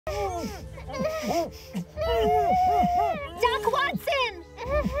Doc Watson!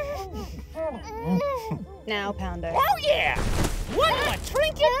 Now, Pounder. Oh, yeah! What a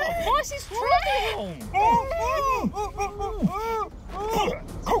trinket for Boss's travel home!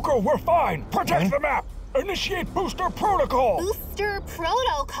 Coco, we're fine. Protect the map. Initiate booster protocol. Booster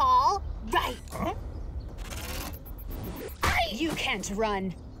protocol? Right. Huh? You can't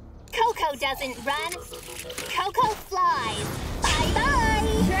run. Coco doesn't run. Coco flies. Bye-bye.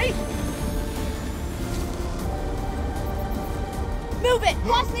 Jake! Move it!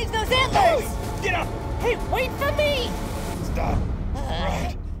 Boss needs those antlers! Get up. Hey, wait for me! Stop.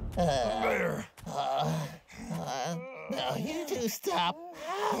 Right. There. No, you two stop.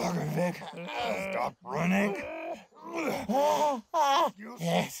 Okay, Vic. Stop running.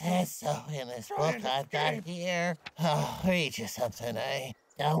 Yes, so in this book I've got here, read you something, eh?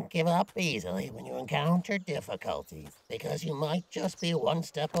 Don't give up easily when you encounter difficulties, because you might just be one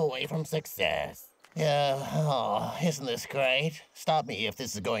step away from success. Yeah, isn't this great? Stop me if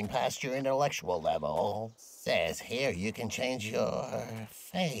this is going past your intellectual level. Says here you can change your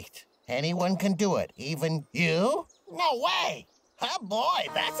fate. Anyone can do it, even you? No way! Oh boy,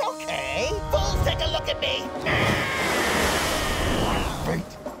 that's okay. Fools, take a look at me.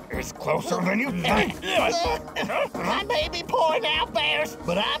 Fate is closer than you think. I may be poor now, Bears,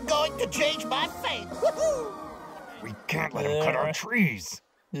 but I'm going to change my fate. We can't let him cut our trees.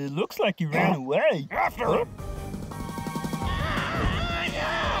 It looks like you ran away. After him.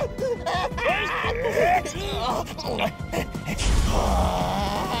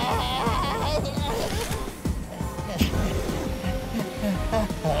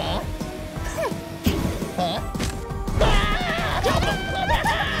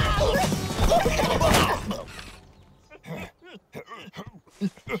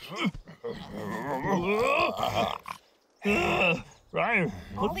 Ryan,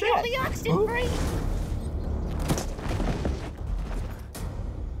 what's All that? the oxygen free.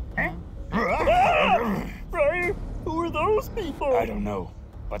 Ryan, who are those people? I don't know,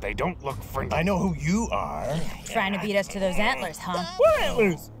 but they don't look friendly. I know who you are. Trying to beat us to those antlers, huh? What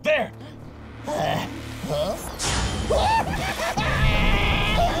antlers? There.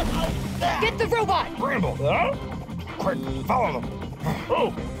 Get the robot! Bramble. Huh? Quick, follow them.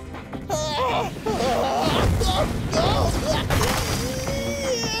 Oh,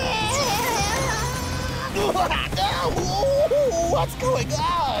 What's going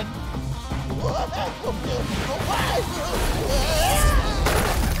on?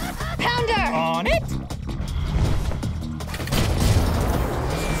 Pounder! on it!